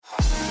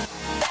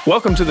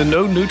Welcome to the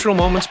No Neutral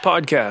Moments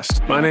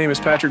podcast. My name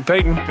is Patrick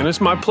Payton, and it's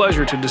my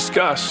pleasure to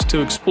discuss,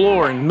 to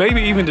explore, and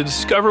maybe even to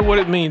discover what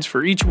it means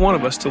for each one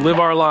of us to live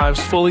our lives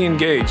fully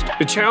engaged,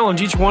 to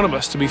challenge each one of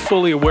us to be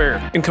fully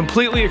aware, and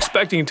completely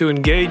expecting to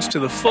engage to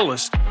the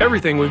fullest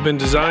everything we've been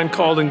designed,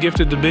 called, and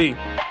gifted to be.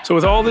 So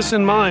with all this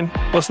in mind,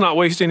 let's not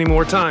waste any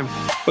more time.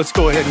 Let's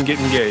go ahead and get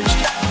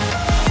engaged.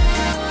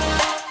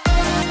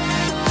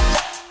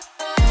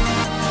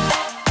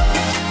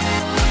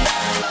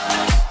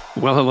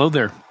 Well, hello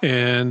there,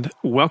 and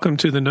welcome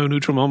to the No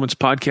Neutral Moments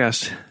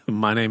podcast.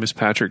 My name is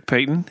Patrick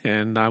Payton,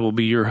 and I will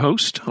be your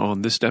host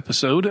on this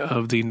episode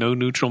of the No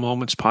Neutral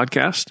Moments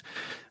podcast.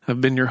 I've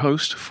been your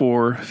host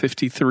for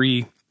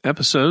 53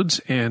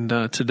 episodes, and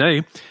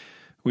today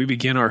we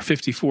begin our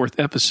 54th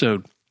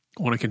episode.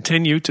 I want to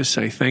continue to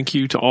say thank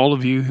you to all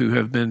of you who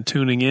have been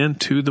tuning in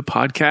to the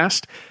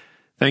podcast.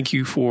 Thank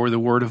you for the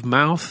word of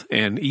mouth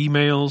and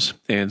emails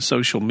and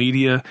social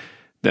media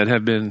that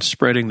have been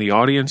spreading the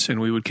audience, and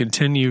we would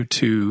continue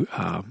to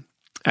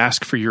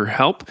ask for your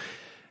help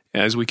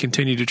as we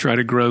continue to try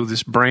to grow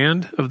this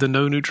brand of the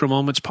No Neutral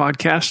Moments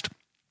podcast.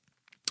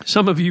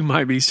 Some of you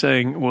might be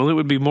saying, well, it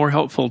would be more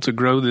helpful to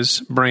grow this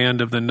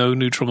brand of the No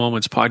Neutral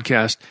Moments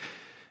podcast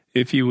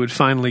if you would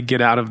finally get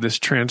out of this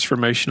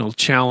transformational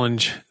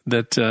challenge,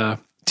 that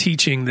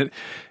teaching that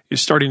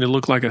is starting to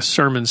look like a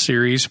sermon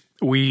series.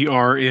 We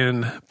are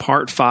in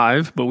part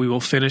 5, but we will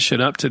finish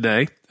it up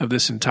today of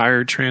this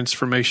entire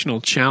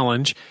transformational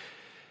challenge.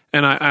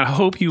 And I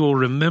hope you will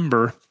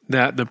remember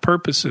that the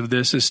purpose of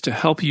this is to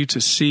help you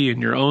to see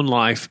in your own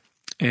life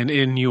and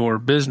in your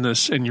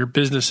business and your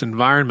business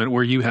environment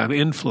where you have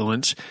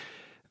influence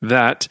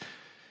that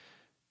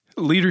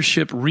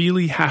leadership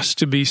really has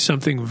to be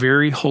something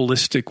very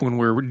holistic when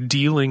we're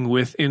dealing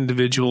with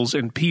individuals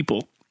and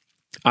people.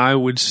 I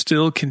would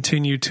still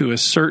continue to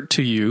assert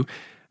to you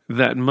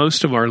that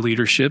most of our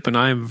leadership, and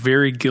I am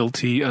very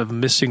guilty of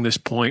missing this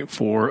point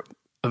for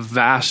a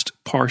vast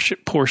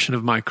portion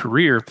of my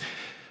career,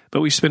 but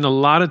we spend a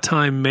lot of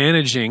time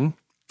managing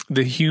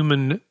the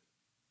human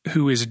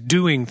who is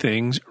doing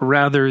things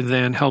rather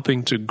than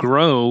helping to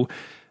grow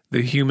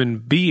the human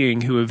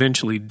being who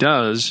eventually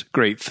does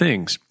great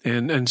things.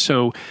 And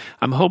so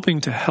I'm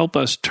hoping to help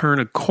us turn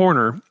a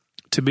corner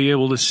to be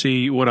able to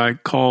see what I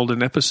called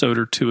an episode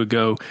or two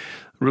ago,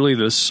 really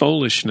the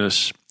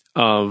soulishness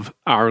of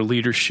our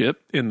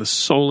leadership and the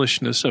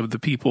soulishness of the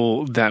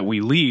people that we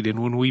lead.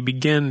 And when we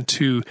begin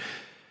to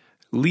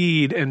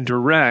lead and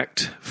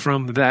direct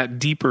from that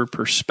deeper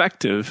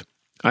perspective,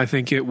 I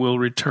think it will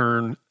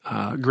return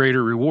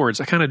greater rewards.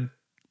 I kind of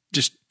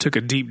just took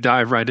a deep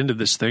dive right into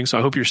this thing, so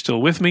I hope you're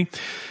still with me.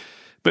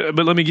 But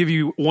let me give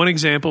you one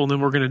example, and then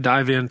we're going to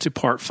dive into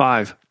part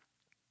 5.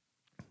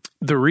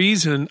 The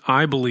reason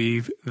I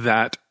believe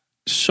that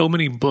so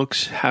many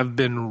books have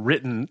been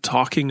written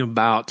talking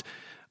about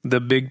the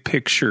big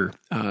picture,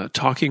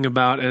 talking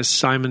about, as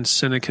Simon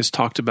Sinek has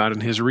talked about in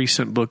his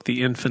recent book,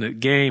 The Infinite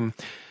Game,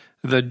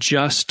 the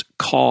just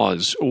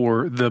cause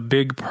or the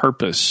big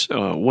purpose.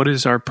 What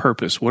is our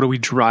purpose? What are we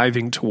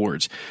driving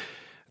towards?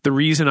 The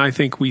reason I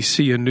think we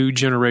see a new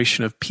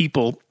generation of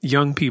people,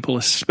 young people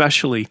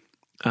especially,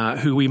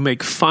 who we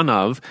make fun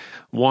of,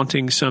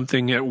 wanting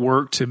something at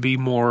work to be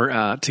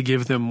more, to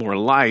give them more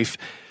life,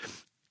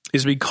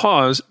 is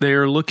because they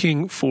are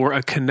looking for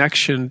a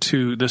connection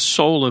to the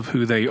soul of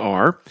who they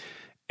are,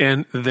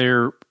 and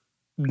they're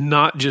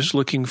not just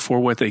looking for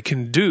what they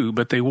can do,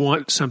 but they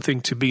want something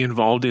to be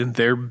involved in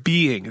their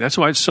being. That's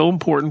why it's so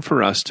important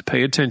for us to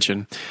pay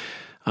attention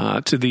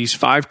to these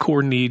 5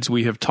 core needs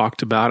we have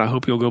talked about. I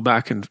hope you'll go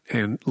back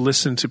and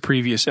listen to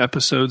previous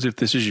episodes if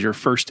this is your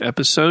first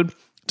episode,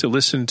 to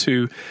listen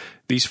to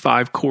these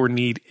 5 core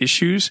need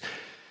issues.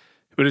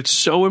 But it's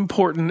so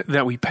important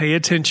that we pay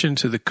attention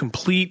to the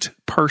complete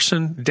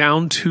person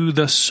down to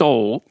the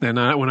soul. And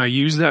when I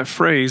use that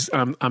phrase,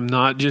 I'm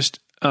not just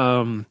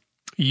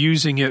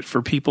using it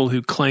for people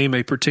who claim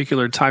a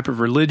particular type of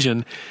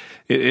religion.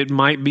 It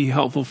might be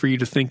helpful for you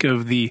to think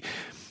of the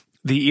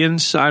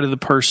inside of the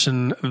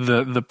person,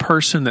 the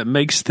person that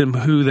makes them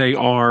who they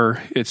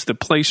are. It's the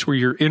place where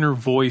your inner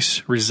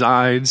voice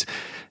resides.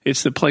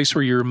 It's the place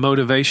where your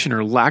motivation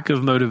or lack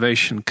of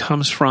motivation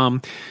comes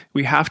from.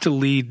 We have to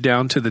lead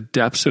down to the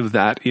depths of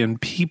that in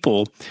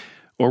people,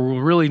 or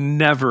we'll really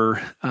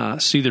never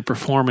see the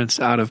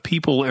performance out of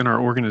people in our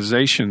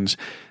organizations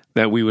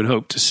that we would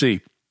hope to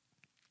see.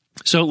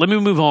 So let me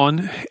move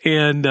on.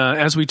 And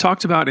as we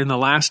talked about in the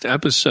last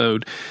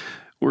episode,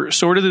 we're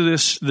sort of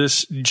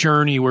this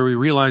journey where we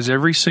realize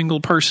every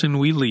single person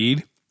we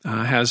lead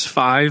has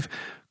 5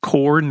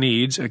 core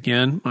needs.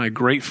 Again, my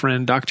great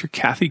friend, Dr.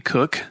 Kathy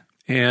Cook,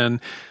 and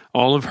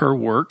all of her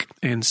work,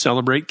 and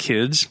Celebrate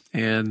Kids,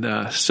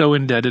 and so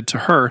indebted to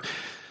her.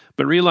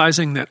 But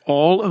realizing that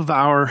all of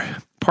our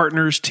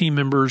partners, team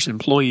members,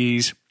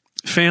 employees,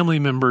 family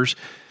members,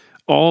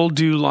 all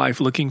do life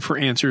looking for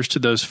answers to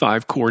those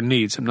 5 core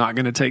needs. I'm not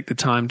going to take the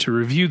time to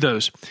review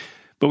those.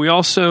 But we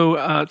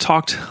also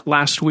talked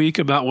last week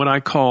about what I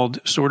called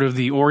sort of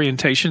the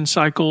orientation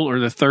cycle, or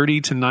the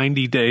 30 to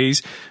 90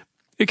 days.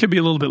 It could be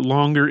a little bit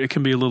longer. It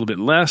can be a little bit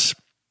less.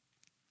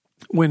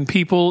 When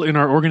people in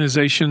our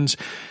organizations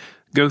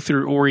go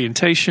through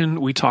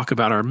orientation, we talk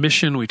about our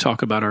mission, we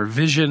talk about our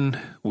vision,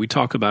 we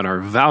talk about our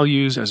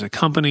values as a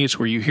company. It's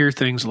where you hear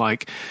things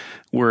like,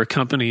 we're a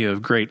company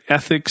of great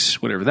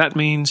ethics, whatever that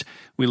means.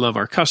 We love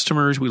our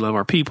customers, we love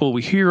our people.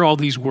 We hear all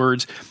these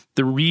words.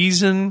 The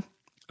reason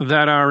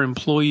that our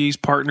employees,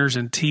 partners,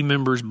 and team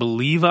members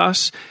believe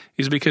us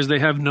is because they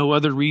have no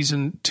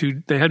reason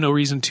to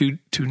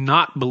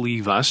not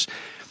believe us.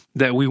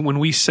 That when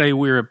we say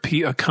we're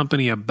a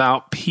company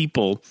about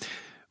people,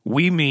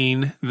 we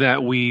mean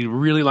that we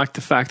really like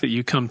the fact that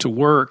you come to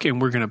work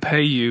and we're going to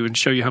pay you and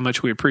show you how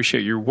much we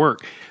appreciate your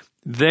work.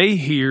 They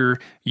hear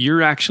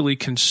you're actually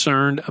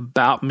concerned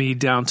about me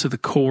down to the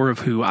core of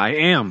who I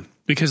am,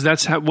 because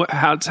that's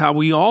how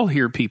we all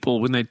hear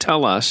people when they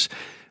tell us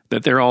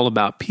that they're all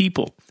about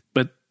people.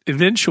 But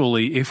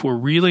eventually, if we're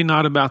really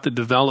not about the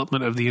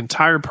development of the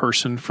entire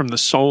person from the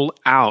soul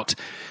out,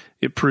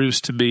 it proves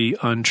to be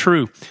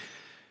untrue.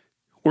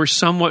 We're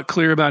somewhat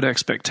clear about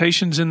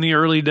expectations in the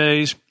early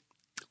days.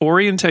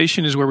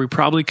 Orientation is where we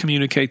probably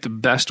communicate the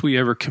best we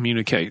ever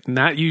communicate. And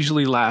that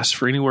usually lasts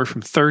for anywhere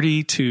from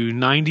 30 to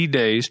 90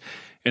 days.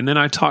 And then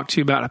I talk to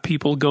you about how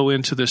people go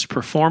into this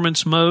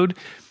performance mode.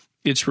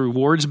 It's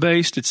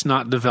rewards-based. It's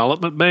not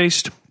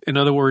development-based. In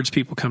other words,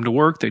 people come to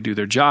work, they do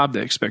their job,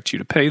 they expect you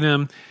to pay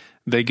them.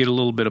 They get a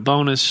little bit of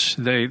bonus.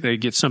 They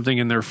get something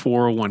in their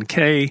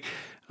 401k.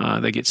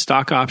 They get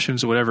stock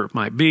options or whatever it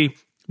might be.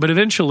 But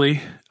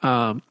eventually,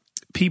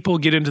 people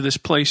get into this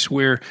place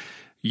where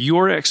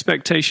your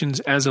expectations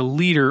as a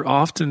leader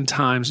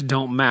oftentimes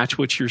don't match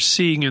what you're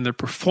seeing in the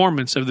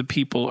performance of the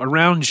people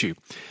around you.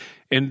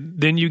 And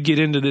then you get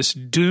into this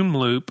doom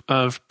loop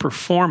of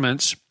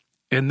performance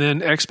and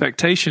then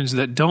expectations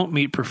that don't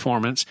meet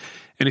performance.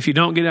 And if you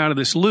don't get out of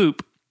this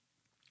loop,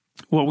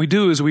 what we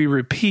do is we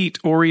repeat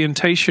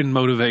orientation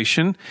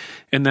motivation,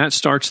 and that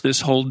starts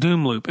this whole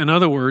doom loop. In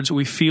other words,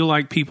 we feel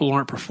like people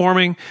aren't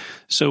performing,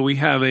 so we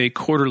have a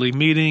quarterly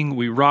meeting.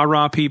 We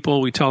rah-rah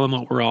people. We tell them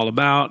what we're all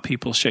about.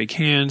 People shake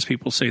hands.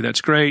 People say,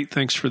 that's great.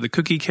 Thanks for the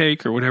cookie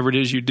cake or whatever it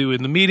is you do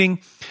in the meeting.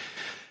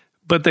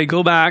 But they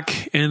go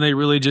back and they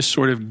really just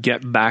sort of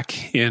get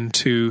back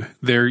into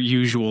their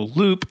usual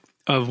loop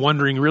of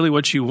wondering really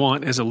what you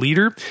want as a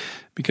leader.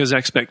 Because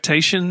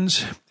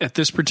expectations at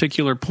this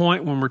particular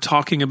point, when we're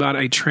talking about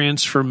a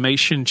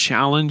transformation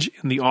challenge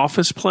in the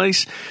office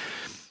place,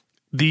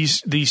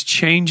 these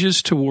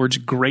changes towards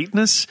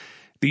greatness,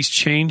 these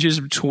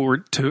changes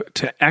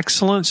to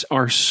excellence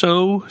are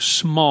so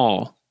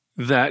small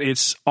that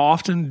it's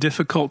often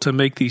difficult to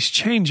make these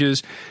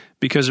changes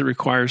because it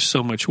requires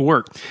so much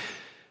work.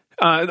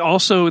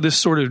 Also, this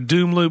sort of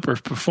doom loop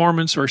of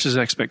performance versus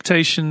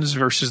expectations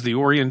versus the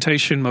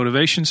orientation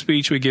motivation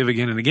speech we give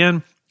again and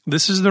again.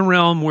 This is the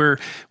realm where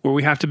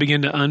we have to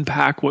begin to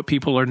unpack what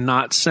people are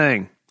not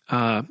saying.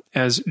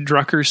 As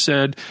Drucker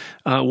said,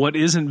 what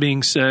isn't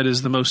being said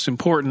is the most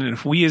important. And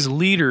if we as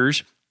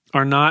leaders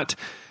are not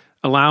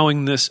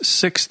allowing this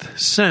sixth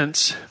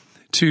sense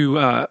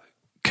to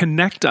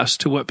connect us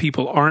to what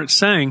people aren't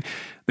saying,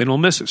 then we'll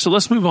miss it. So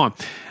let's move on.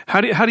 How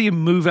do you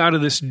move out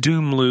of this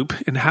doom loop,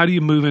 and how do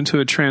you move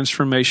into a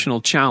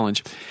transformational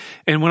challenge?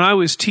 And when I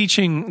was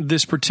teaching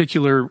this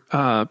particular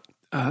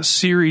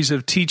series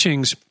of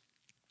teachings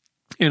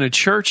in a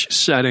church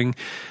setting,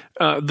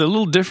 the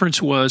little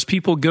difference was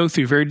people go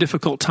through very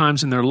difficult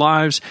times in their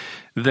lives.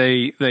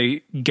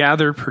 They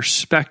gather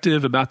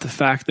perspective about the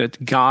fact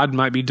that God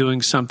might be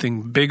doing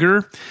something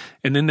bigger,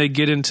 and then they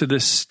get into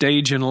this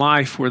stage in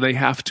life where they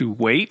have to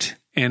wait,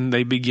 and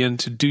they begin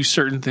to do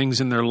certain things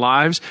in their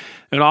lives,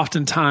 and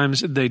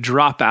oftentimes they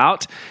drop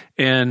out,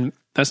 and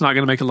that's not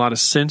going to make a lot of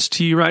sense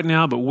to you right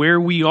now, but where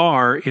we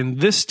are in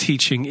this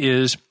teaching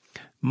is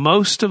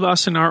most of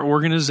us in our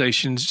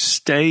organizations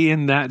stay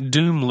in that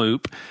doom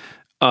loop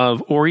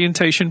of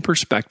orientation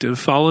perspective,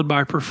 followed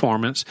by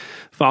performance,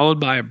 followed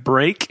by a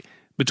break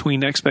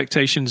between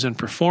expectations and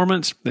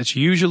performance. That's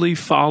usually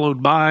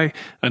followed by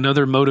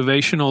another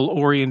motivational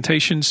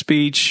orientation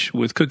speech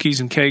with cookies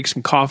and cakes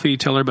and coffee.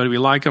 Tell everybody we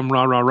like them,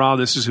 rah, rah, rah,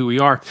 this is who we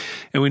are.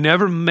 And we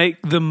never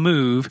make the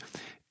move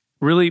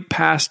really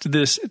past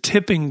this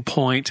tipping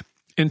point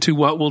into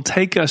what will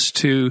take us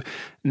to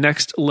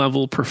next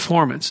level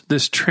performance,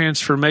 this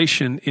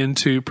transformation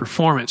into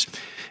performance.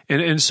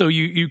 And so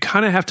you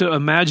kind of have to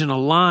imagine a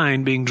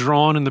line being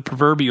drawn in the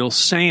proverbial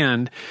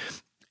sand.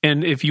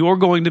 And if you're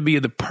going to be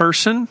the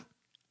person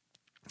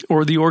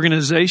or the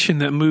organization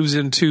that moves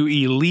into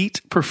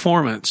elite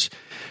performance,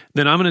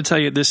 then I'm going to tell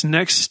you this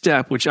next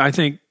step, which I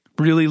think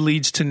really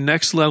leads to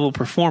next level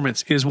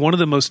performance, is one of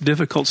the most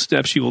difficult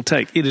steps you will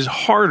take. It is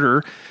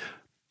harder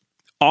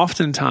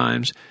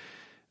oftentimes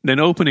than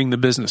opening the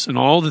business and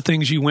all the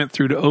things you went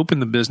through to open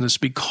the business,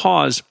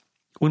 because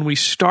when we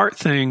start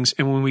things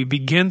and when we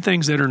begin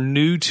things that are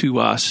new to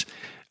us,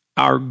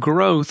 our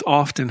growth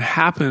often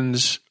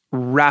happens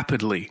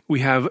rapidly.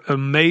 We have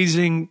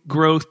amazing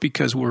growth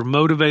because we're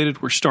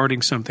motivated, we're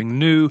starting something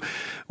new,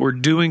 we're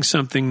doing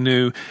something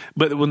new.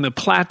 But when the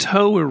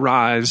plateau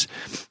arrives,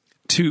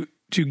 to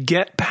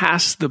get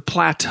past the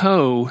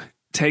plateau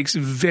takes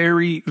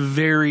very,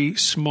 very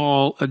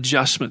small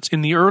adjustments.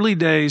 In the early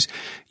days,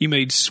 you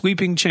made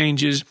sweeping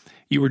changes.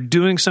 You were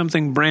doing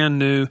something brand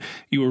new.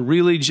 You were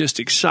really just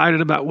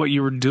excited about what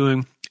you were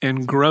doing,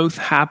 and growth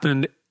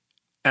happened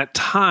at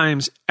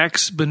times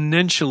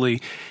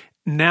exponentially.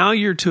 Now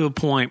you're to a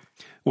point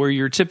where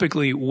you're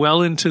typically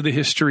well into the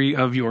history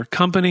of your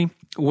company,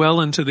 well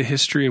into the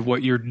history of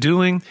what you're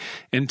doing,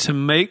 and to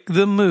make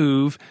the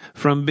move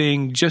from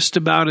being just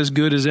about as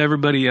good as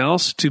everybody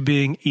else to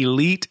being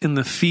elite in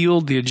the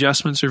field, the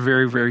adjustments are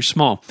very, very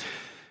small.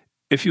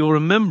 If you'll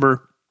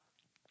remember,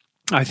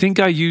 I think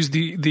I used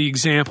the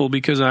example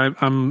because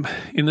I'm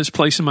in this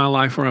place in my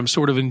life where I'm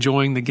sort of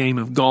enjoying the game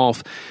of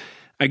golf.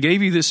 I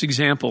gave you this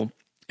example,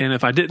 and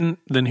if I didn't,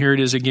 then here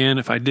it is again.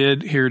 If I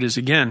did, here it is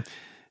again.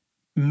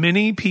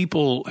 Many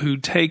people who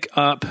take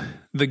up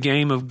the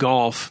game of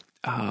golf,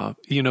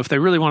 if they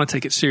really want to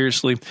take it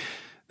seriously,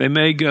 they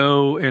may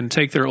go and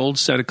take their old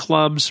set of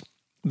clubs.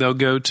 They'll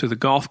go to the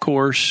golf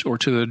course or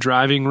to the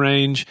driving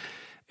range,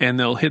 and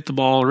they'll hit the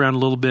ball around a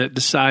little bit,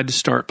 decide to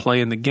start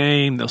playing the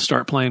game. They'll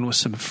start playing with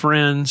some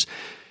friends,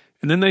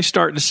 and then they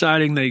start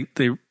deciding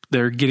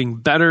they're getting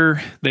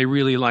better. They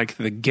really like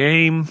the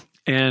game.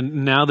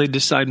 And now they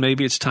decide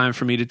maybe it's time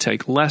for me to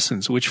take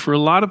lessons, which for a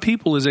lot of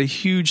people is a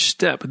huge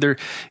step.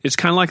 It's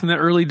kind of like in the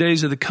early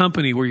days of the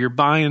company where you're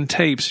buying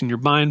tapes and you're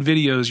buying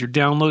videos, you're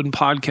downloading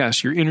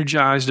podcasts, you're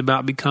energized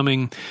about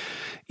becoming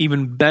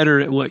even better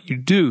at what you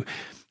do.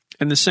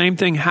 And the same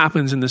thing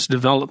happens in this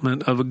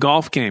development of a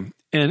golf game.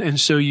 And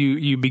so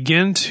you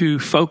begin to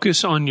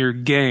focus on your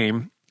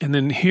game, and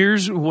then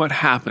here's what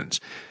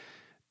happens.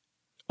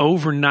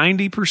 Over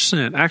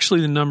 90%, actually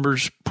the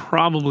number's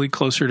probably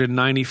closer to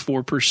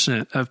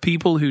 94% of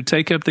people who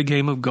take up the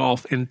game of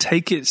golf and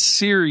take it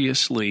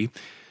seriously,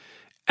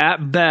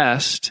 at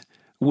best,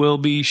 will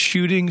be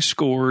shooting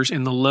scores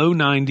in the low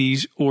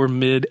 90s or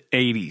mid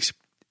 80s.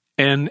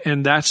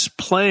 And that's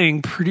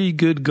playing pretty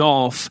good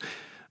golf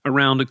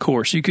around a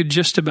course. You could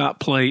just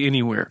about play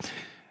anywhere.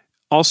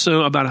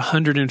 Also, about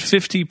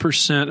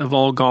 150% of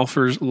all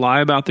golfers lie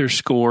about their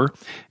score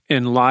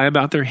and lie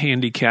about their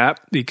handicap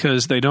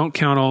because they don't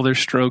count all their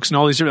strokes and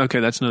all these. Okay,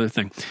 that's another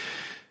thing.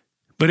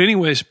 But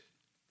anyways,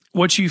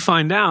 what you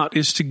find out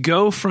is to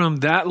go from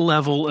that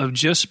level of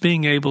just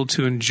being able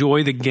to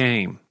enjoy the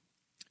game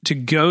to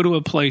go to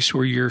a place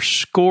where you're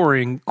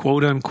scoring,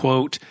 quote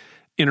unquote,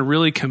 in a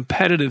really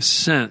competitive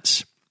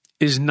sense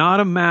is not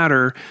a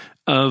matter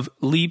of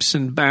leaps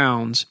and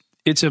bounds.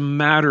 It's a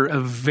matter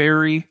of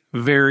very,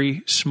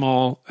 very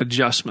small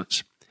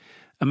adjustments.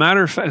 As a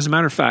matter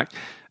of fact,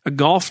 a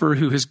golfer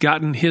who has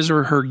gotten his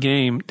or her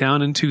game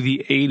down into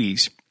the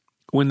 80s,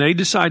 when they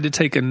decide to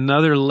take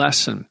another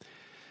lesson,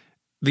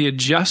 the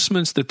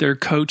adjustments that their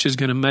coach is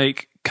going to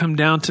make come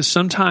down to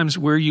sometimes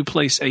where you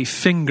place a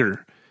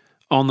finger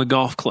on the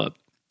golf club.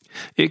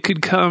 It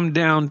could come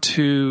down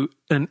to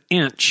an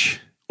inch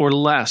or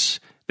less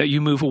that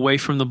you move away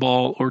from the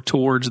ball or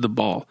towards the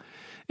ball.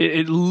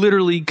 It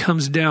literally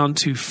comes down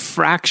to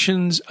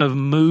fractions of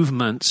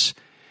movements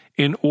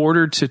in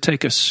order to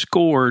take a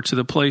score to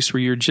the place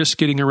where you're just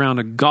getting around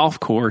a golf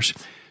course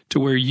to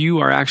where you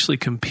are actually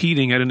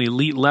competing at an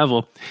elite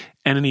level.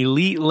 And an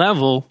elite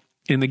level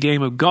in the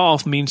game of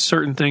golf means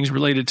certain things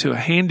related to a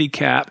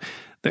handicap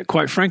that,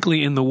 quite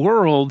frankly, in the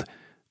world,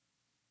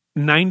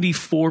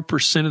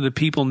 94% of the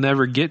people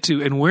never get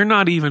to. And we're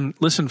not even,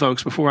 listen,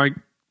 folks, before I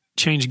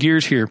change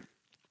gears here,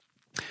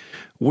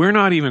 we're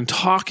not even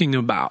talking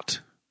about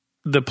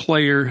the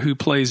player who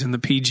plays in the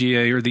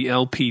PGA or the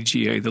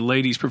LPGA, the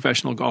Ladies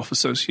Professional Golf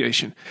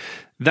Association.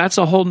 That's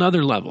a whole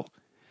nother level.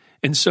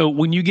 And so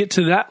when you get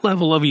to that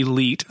level of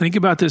elite, think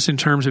about this in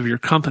terms of your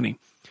company.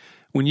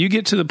 When you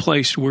get to the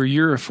place where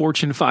you're a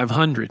Fortune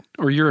 500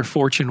 or you're a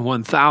Fortune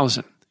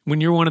 1000, when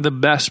you're one of the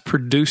best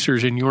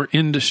producers in your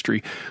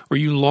industry, or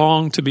you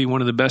long to be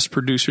one of the best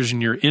producers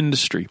in your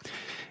industry,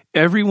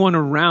 everyone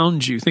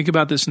around you, think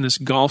about this in this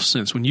golf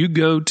sense. When you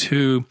go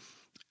to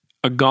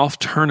a golf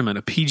tournament,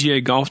 a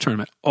PGA golf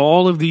tournament,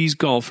 all of these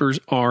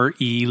golfers are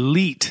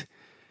elite.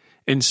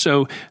 And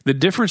so the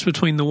difference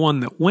between the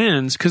one that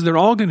wins, because they're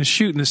all going to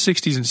shoot in the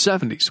 60s and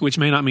 70s, which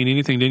may not mean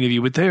anything to any of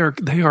you, but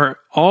they are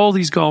all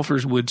these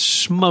golfers would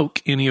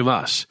smoke any of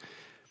us.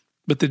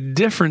 But the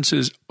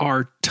differences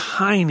are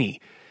tiny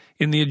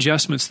in the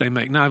adjustments they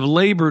make. Now, I've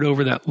labored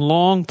over that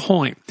long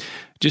point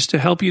just to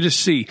help you to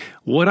see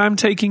what I'm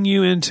taking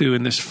you into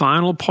in this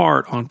final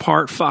part on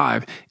part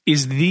 5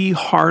 is the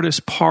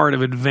hardest part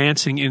of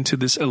advancing into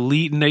this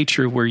elite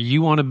nature where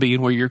you want to be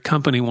and where your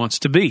company wants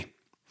to be.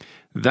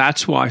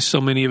 That's why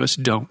so many of us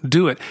don't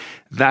do it.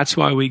 That's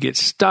why we get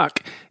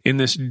stuck in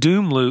this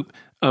doom loop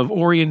of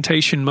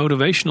orientation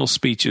motivational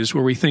speeches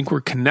where we think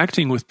we're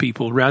connecting with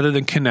people rather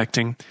than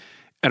connecting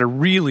at a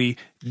really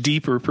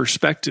deeper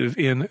perspective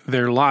in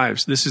their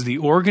lives. This is the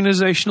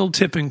organizational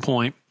tipping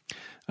point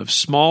of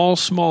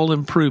small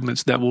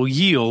improvements that will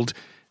yield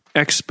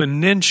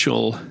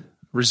exponential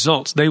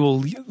results. They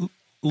will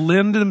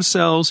lend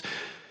themselves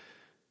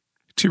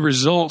to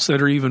results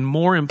that are even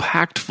more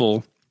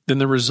impactful than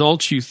the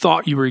results you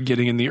thought you were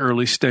getting in the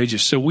early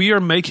stages. So we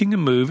are making a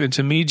move, and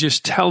to me,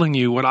 just telling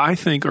you what I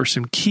think are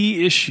some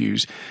key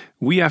issues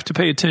we have to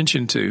pay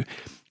attention to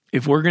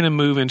if we're going to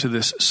move into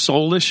this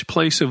soulish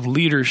place of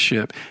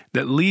leadership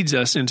that leads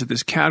us into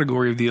this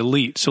category of the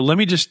elite. So let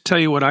me just tell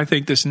you what I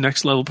think this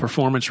next level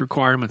performance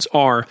requirements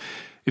are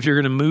if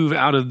you're going to move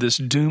out of this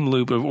doom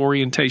loop of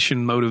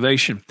orientation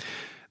motivation.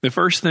 The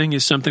first thing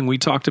is something we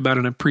talked about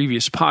in a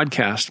previous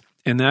podcast,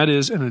 and that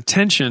is an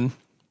attention,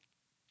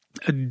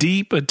 a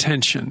deep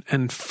attention,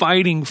 and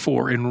fighting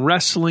for and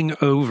wrestling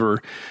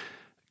over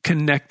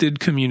connected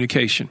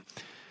communication.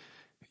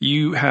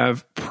 You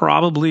have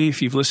probably,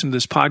 if you've listened to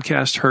this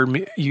podcast,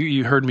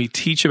 you heard me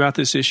teach about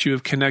this issue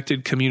of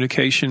connected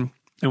communication.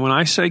 And when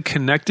I say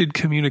connected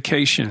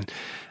communication,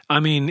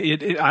 I mean,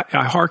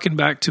 I hearken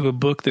back to a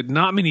book that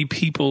not many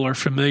people are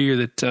familiar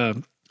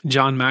that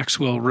John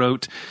Maxwell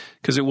wrote,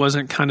 because it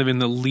wasn't kind of in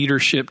the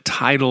leadership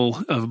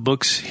title of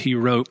books he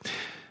wrote.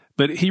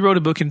 But he wrote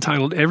a book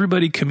entitled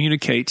Everybody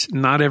Communicates,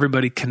 Not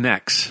Everybody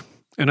Connects.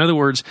 In other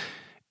words,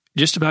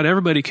 just about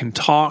everybody can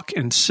talk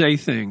and say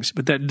things,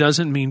 but that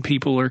doesn't mean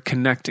people are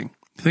connecting.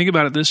 Think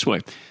about it this way.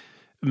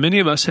 Many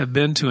of us have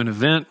been to an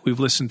event, we've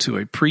listened to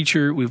a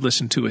preacher, we've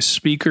listened to a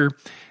speaker,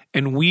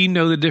 and we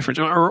know the difference,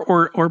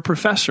 or a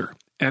professor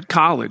at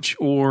college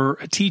or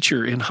a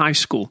teacher in high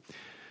school.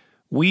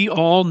 We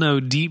all know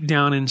deep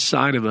down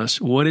inside of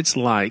us what it's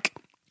like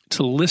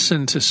to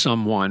listen to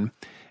someone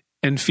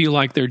and feel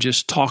like they're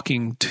just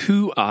talking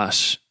to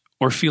us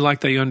or feel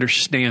like they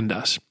understand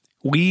us.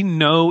 We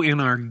know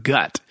in our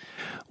gut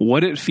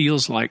what it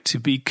feels like to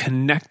be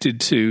connected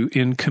to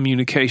in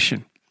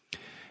communication.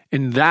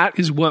 And that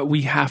is what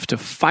we have to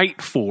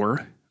fight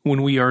for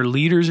when we are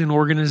leaders in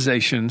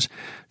organizations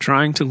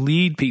trying to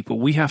lead people.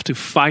 We have to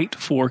fight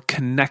for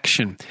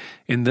connection.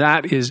 And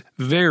that is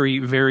very,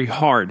 very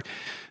hard.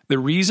 The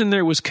reason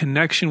there was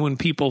connection when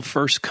people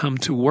first come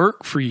to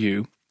work for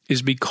you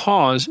is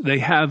because they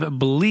have a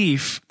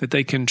belief that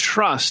they can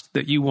trust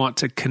that you want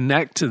to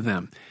connect to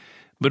them.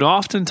 But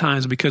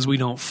oftentimes, because we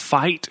don't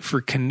fight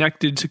for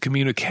connected to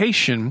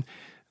communication,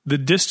 the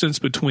distance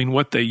between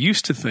what they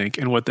used to think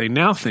and what they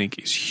now think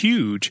is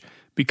huge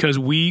because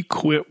we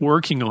quit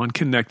working on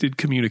connected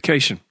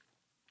communication.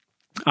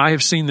 I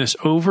have seen this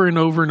over and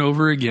over and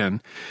over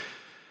again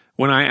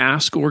when I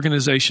ask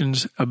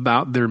organizations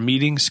about their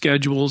meeting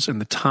schedules and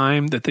the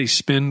time that they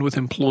spend with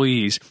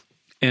employees.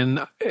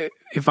 And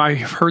if I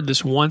have heard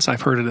this once,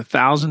 I've heard it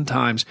 1,000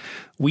 times.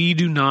 We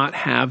do not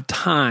have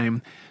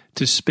time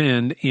to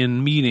spend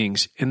in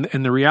meetings. And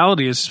the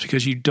reality is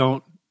because you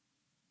don't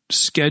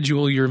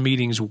schedule your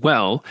meetings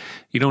well.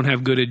 You don't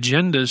have good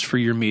agendas for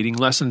your meeting,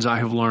 lessons I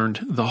have learned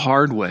the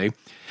hard way.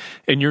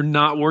 And you're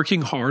not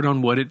working hard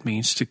on what it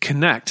means to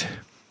connect.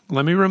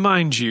 Let me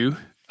remind you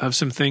of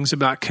some things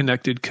about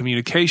connected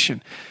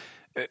communication.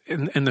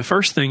 And the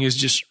first thing is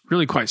just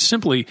really quite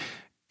simply,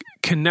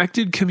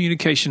 connected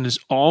communication is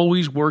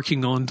always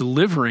working on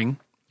delivering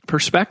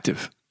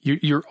perspective.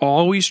 You're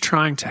always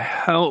trying to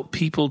help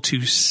people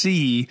to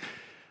see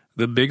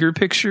the bigger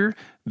picture,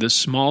 the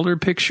smaller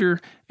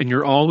picture, and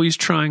you're always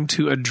trying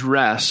to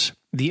address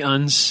the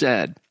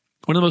unsaid.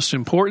 One of the most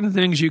important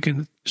things you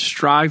can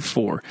strive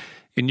for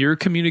in your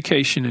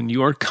communication in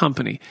your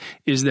company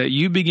is that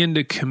you begin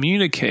to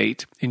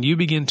communicate and you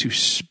begin to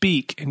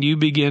speak and you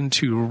begin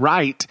to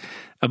write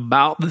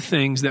about the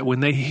things that when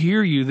they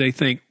hear you, they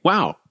think,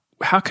 wow,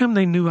 how come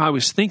they knew I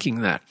was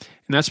thinking that?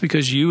 And that's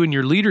because you and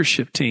your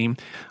leadership team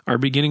are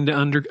beginning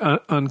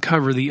to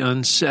uncover the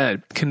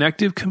unsaid.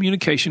 Connective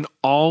communication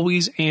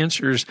always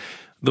answers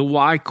the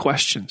why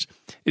questions.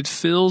 It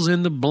fills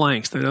in the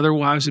blanks that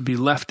otherwise would be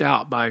left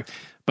out by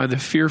the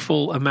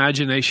fearful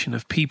imagination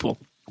of people.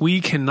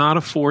 We cannot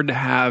afford to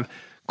have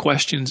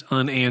questions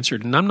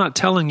unanswered. And I'm not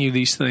telling you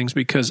these things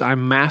because I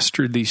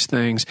mastered these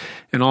things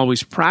and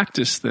always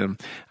practiced them.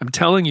 I'm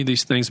telling you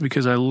these things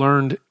because I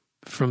learned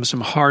from some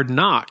hard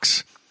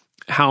knocks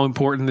how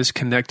important this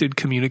connected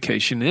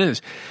communication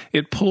is.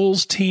 It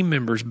pulls team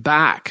members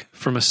back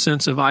from a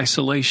sense of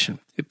isolation.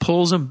 It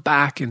pulls them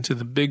back into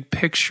the big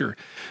picture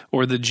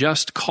or the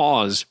just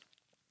cause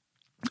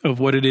of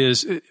what it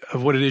is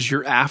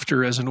you're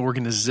after as an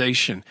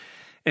organization.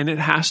 And it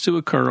has to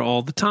occur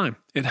all the time.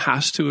 It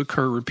has to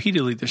occur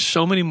repeatedly. There's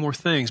so many more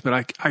things,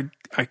 but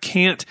I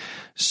can't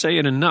say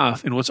it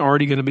enough in what's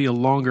already going to be a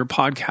longer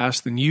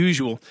podcast than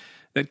usual,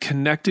 that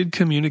connected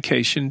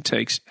communication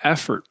takes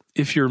effort.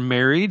 If you're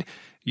married,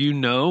 you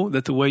know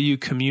that the way you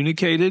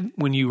communicated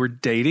when you were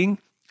dating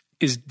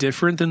is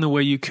different than the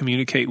way you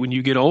communicate when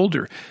you get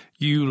older.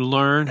 You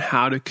learn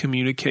how to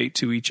communicate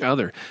to each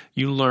other.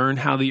 You learn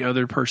how the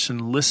other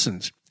person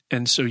listens.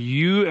 And so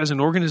you, as an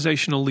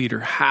organizational leader,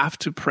 have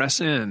to press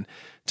in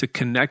to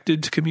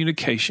connected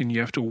communication.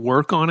 You have to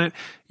work on it.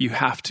 You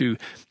have to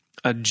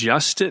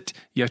adjust it.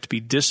 You have to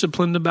be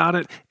disciplined about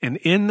it. And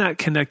in that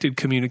connected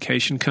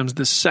communication comes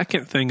the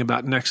second thing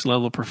about next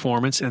level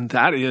performance, and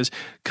that is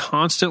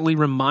constantly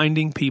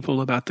reminding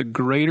people about the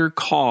greater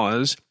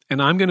cause.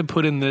 And I'm going to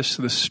put in this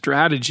the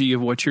strategy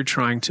of what you're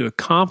trying to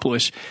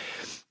accomplish.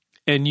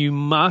 And you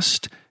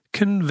must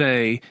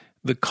convey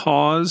the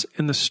cause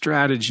and the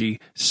strategy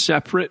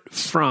separate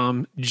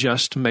from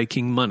just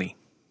making money.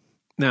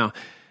 Now,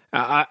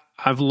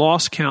 I've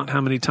lost count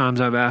how many times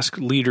I've asked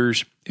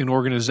leaders in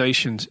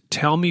organizations,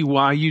 tell me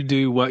why you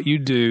do what you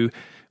do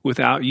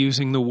without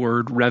using the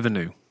word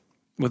revenue,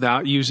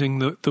 without using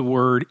the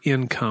word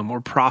income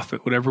or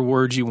profit, whatever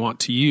words you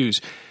want to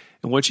use.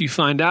 And what you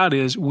find out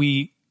is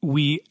we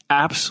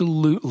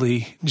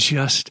absolutely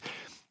just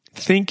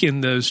think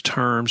in those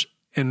terms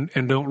and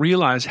don't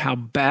realize how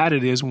bad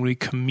it is when we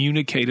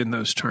communicate in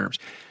those terms.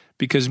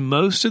 Because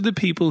most of the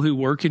people who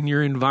work in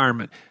your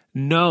environment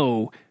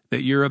know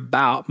that you're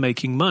about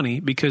making money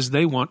because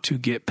they want to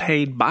get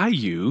paid by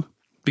you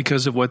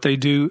because of what they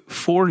do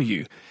for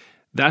you.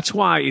 That's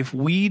why if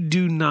we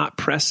do not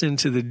press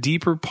into the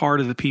deeper part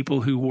of the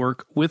people who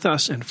work with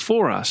us and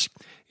for us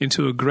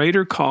into a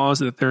greater cause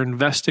that they're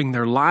investing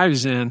their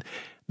lives in,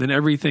 then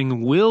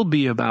everything will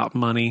be about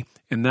money,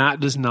 and that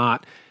does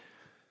not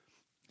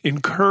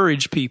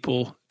encourage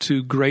people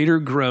to greater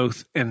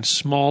growth and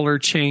smaller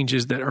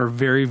changes that are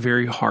very,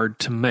 very hard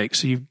to make.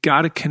 So you've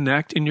got to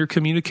connect in your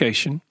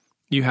communication.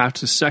 You have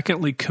to,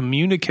 secondly,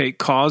 communicate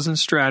cause and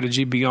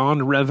strategy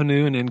beyond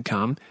revenue and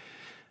income.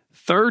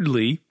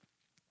 Thirdly,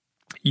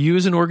 you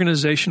as an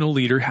organizational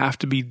leader have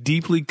to be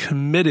deeply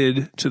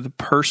committed to the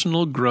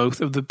personal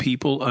growth of the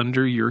people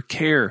under your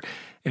care.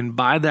 And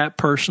by that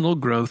personal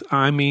growth,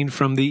 I mean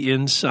from the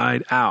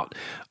inside out.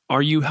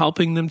 Are you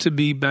helping them to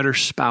be better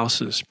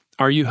spouses?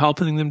 Are you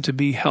helping them to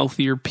be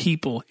healthier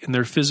people in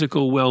their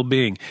physical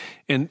well-being?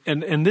 And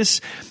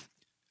this,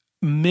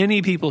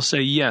 many people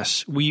say,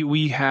 yes,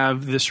 we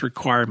have this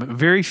requirement.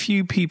 Very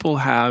few people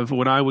have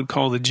what I would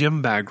call the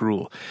gym bag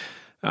rule.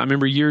 I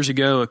remember years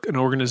ago, an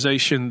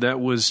organization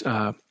that was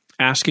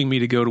asking me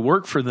to go to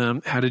work for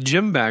them had a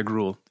gym bag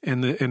rule.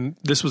 And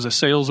this was a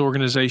sales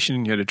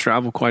organization. You had to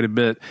travel quite a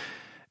bit.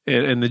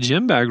 And the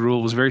gym bag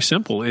rule was very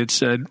simple. It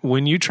said,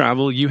 when you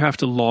travel, you have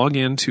to log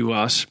in to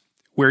us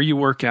where you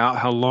work out,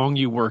 how long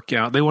you work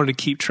out. They wanted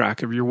to keep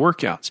track of your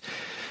workouts.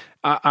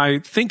 I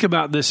think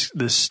about this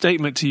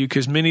statement to you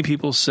because many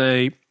people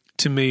say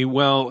to me,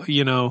 well,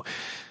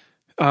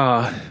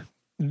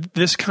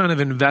 this kind of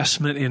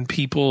investment in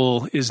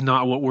people is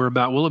not what we're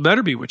about. Well, it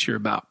better be what you're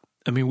about.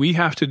 I mean, we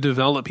have to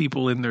develop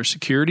people in their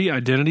security,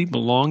 identity,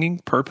 belonging,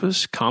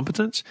 purpose,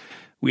 competence.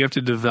 We have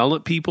to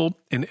develop people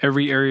in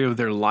every area of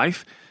their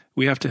life.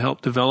 We have to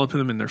help develop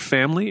them in their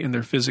family, in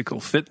their physical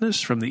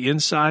fitness, from the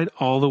inside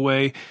all the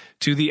way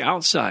to the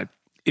outside.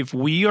 If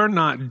we are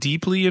not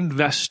deeply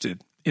invested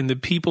in the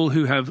people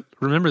who have,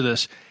 remember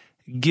this,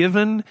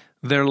 given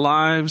their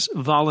lives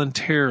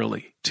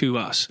voluntarily to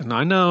us. And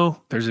I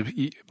know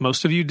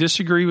most of you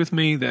disagree with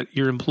me that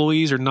your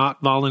employees are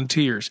not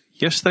volunteers.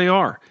 Yes, they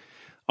are.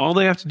 All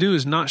they have to do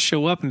is not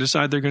show up and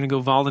decide they're going to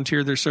go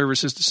volunteer their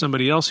services to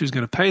somebody else who's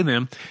going to pay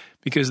them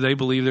because they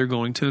believe they're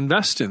going to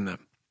invest in them.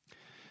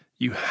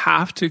 You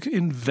have to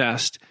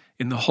invest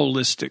in the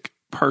holistic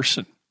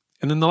person.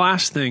 And then the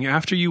last thing,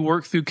 after you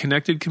work through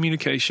connected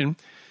communication,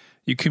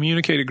 you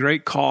communicate a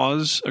great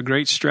cause, a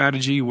great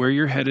strategy, where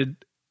you're headed,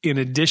 in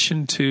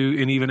addition to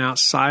and even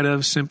outside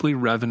of simply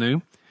revenue.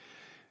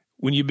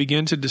 When you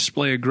begin to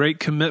display a great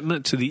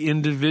commitment to the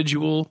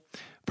individual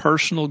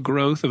personal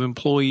growth of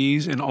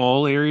employees in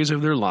all areas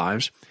of their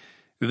lives,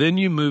 then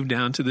you move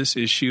down to this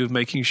issue of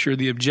making sure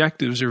the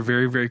objectives are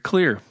very, very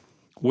clear.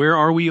 Where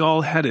are we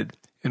all headed?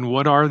 And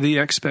what are the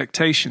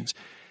expectations?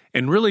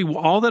 And really,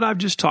 all that I've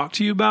just talked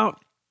to you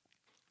about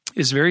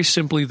is very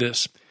simply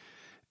this.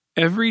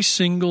 Every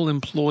single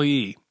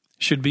employee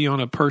should be on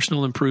a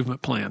personal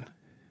improvement plan.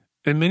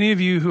 And many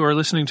of you who are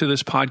listening to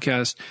this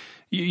podcast,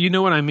 you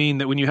know what I mean,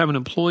 that when you have an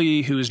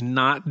employee who is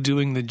not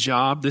doing the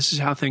job, this is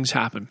how things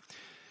happen.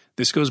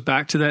 This goes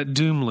back to that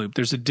doom loop.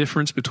 There's a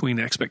difference between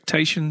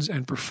expectations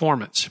and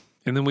performance.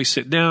 And then we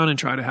sit down and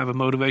try to have a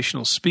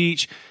motivational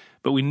speech,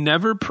 but we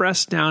never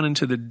press down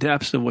into the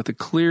depths of what the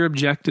clear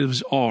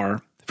objectives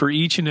are for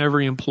each and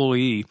every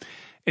employee.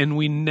 And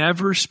we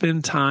never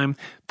spend time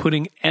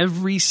putting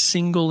every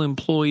single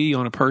employee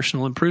on a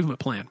personal improvement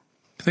plan.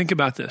 Think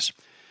about this.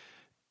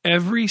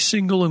 Every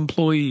single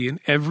employee and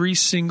every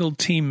single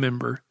team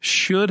member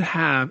should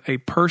have a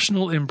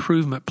personal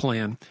improvement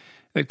plan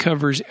that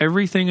covers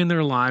everything in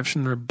their lives,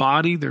 from their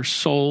body, their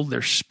soul,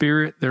 their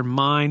spirit, their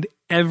mind,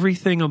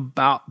 everything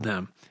about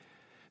them.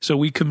 So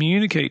we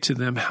communicate to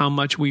them how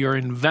much we are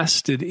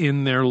invested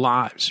in their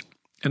lives.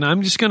 And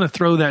I'm just going to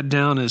throw that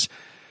down as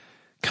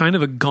kind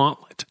of a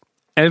gauntlet.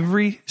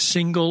 Every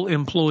single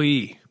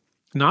employee,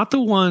 not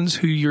the ones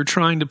who you're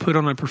trying to put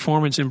on a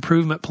performance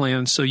improvement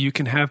plan so you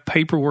can have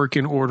paperwork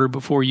in order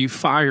before you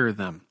fire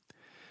them.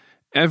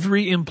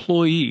 Every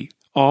employee,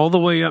 all the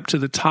way up to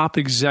the top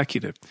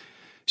executive,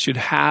 should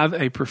have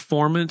a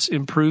performance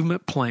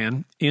improvement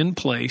plan in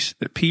place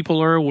that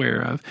people are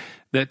aware of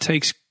that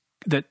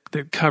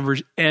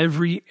covers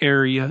every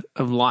area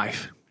of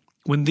life.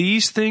 When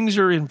these things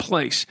are in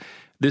place,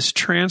 this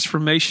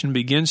transformation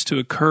begins to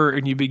occur,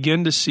 and you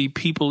begin to see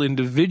people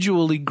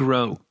individually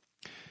grow.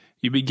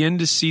 You begin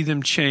to see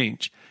them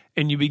change,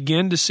 and you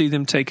begin to see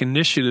them take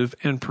initiative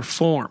and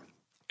perform.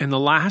 And the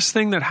last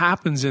thing that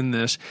happens in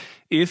this,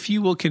 if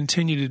you will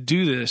continue to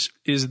do this,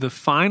 is the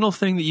final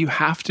thing that you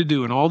have to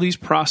do in all these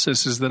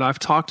processes that I've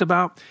talked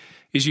about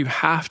is you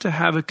have to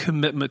have a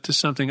commitment to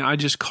something I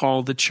just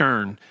call the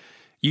churn.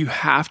 You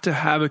have to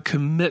have a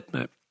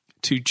commitment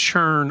to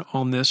churn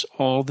on this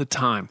all the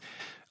time.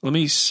 Let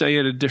me say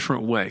it a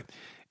different way.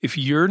 If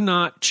you're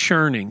not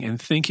churning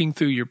and thinking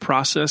through your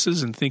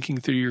processes and thinking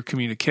through your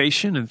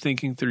communication and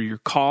thinking through your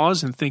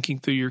cause and thinking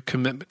through your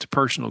commitment to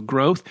personal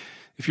growth,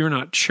 if you're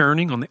not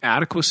churning on the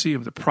adequacy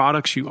of the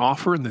products you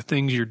offer and the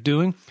things you're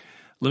doing,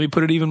 let me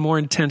put it even more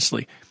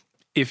intensely.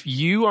 If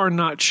you are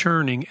not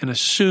churning and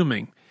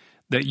assuming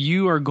that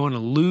you are going to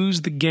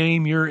lose the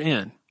game you're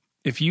in,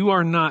 if you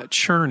are not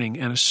churning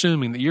and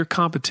assuming that your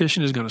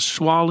competition is going to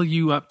swallow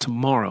you up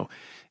tomorrow,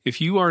 if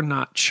you are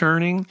not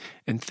churning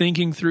and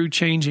thinking through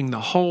changing the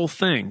whole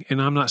thing, and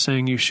I'm not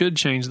saying you should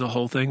change the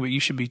whole thing, but you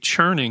should be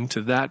churning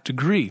to that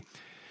degree,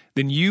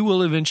 then you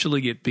will eventually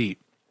get beat.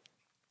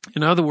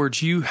 In other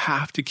words, you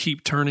have to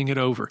keep turning it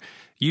over.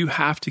 You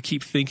have to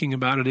keep thinking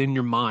about it in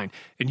your mind.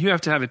 And you have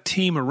to have a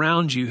team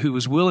around you who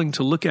is willing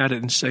to look at it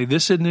and say,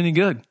 this isn't any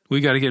good. We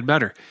got to get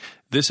better.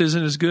 This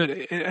isn't as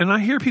good. And I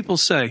hear people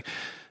say,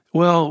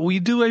 well, we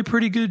do a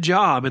pretty good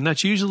job. And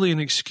that's usually an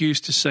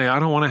excuse to say, I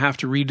don't want to have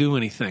to redo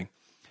anything.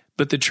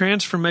 But the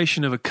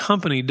transformation of a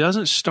company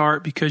doesn't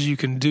start because you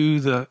can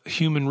do the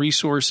human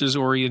resources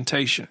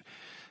orientation.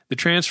 The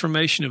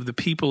transformation of the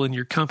people in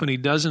your company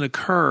doesn't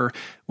occur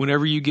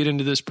whenever you get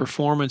into this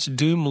performance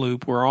doom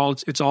loop where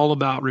it's all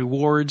about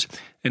rewards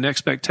and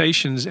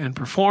expectations, and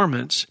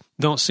performance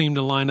don't seem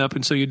to line up,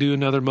 and so you do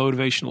another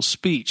motivational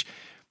speech.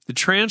 The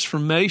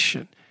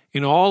transformation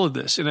in all of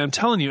this, and I'm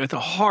telling you, at the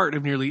heart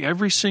of nearly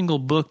every single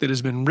book that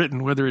has been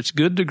written, whether it's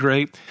Good to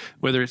Great,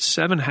 whether it's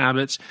 7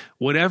 Habits,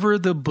 whatever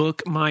the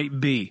book might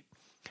be,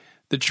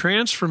 the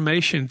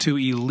transformation to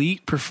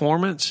elite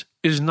performance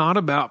is not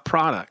about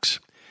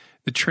products.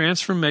 The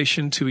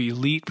transformation to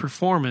elite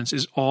performance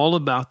is all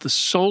about the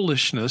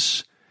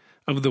soulishness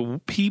of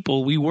the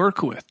people we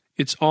work with.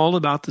 It's all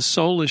about the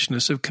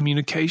soulishness of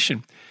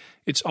communication.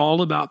 It's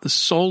all about the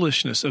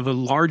soulishness of a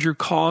larger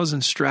cause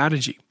and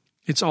strategy.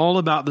 It's all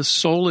about the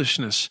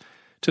soulishness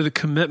to the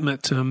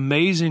commitment to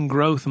amazing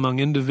growth among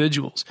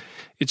individuals.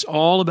 It's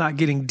all about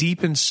getting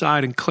deep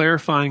inside and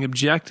clarifying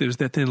objectives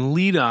that then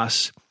lead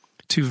us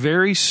to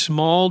very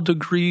small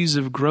degrees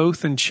of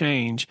growth and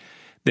change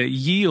that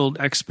yield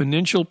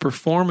exponential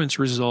performance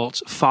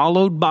results,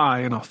 followed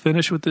by, and I'll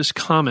finish with this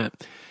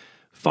comment,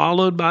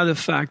 followed by the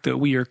fact that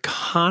we are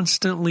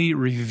constantly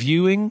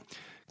reviewing,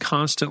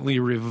 constantly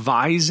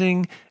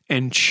revising,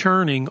 and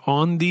churning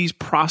on these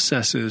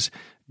processes,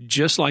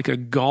 just like a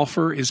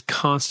golfer is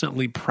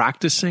constantly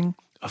practicing,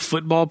 a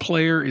football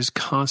player is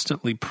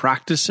constantly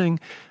practicing,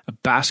 a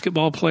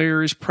basketball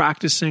player is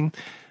practicing,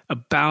 a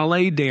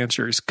ballet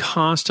dancer is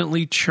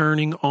constantly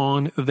churning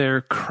on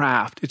their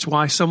craft. It's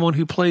why someone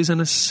who plays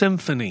in a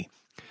symphony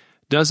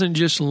doesn't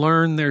just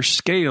learn their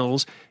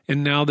scales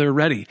and now they're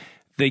ready.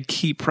 They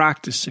keep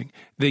practicing.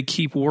 They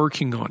keep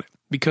working on it.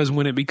 Because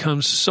when it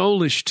becomes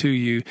soulish to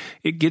you,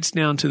 it gets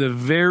down to the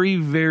very,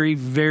 very,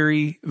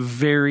 very,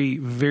 very,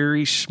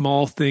 very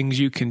small things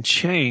you can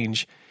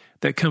change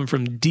that come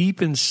from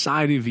deep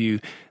inside of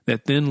you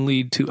that then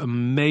lead to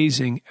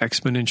amazing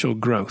exponential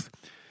growth.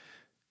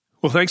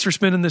 Well, thanks for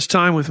spending this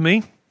time with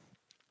me.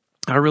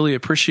 I really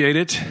appreciate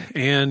it,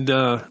 and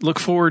look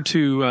forward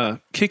to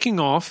kicking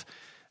off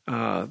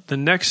the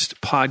next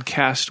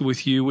podcast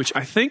with you, which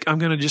I think I'm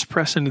going to just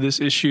press into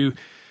this issue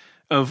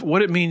of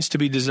what it means to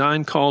be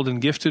designed, called,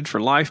 and gifted for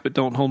life, but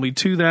don't hold me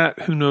to that.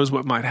 Who knows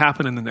what might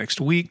happen in the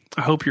next week.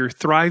 I hope you're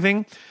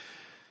thriving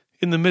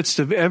in the midst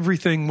of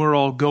everything we're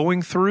all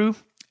going through,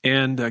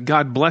 and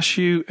God bless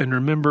you, and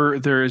remember,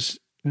 there is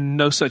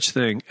no such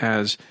thing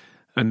as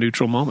a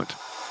neutral moment.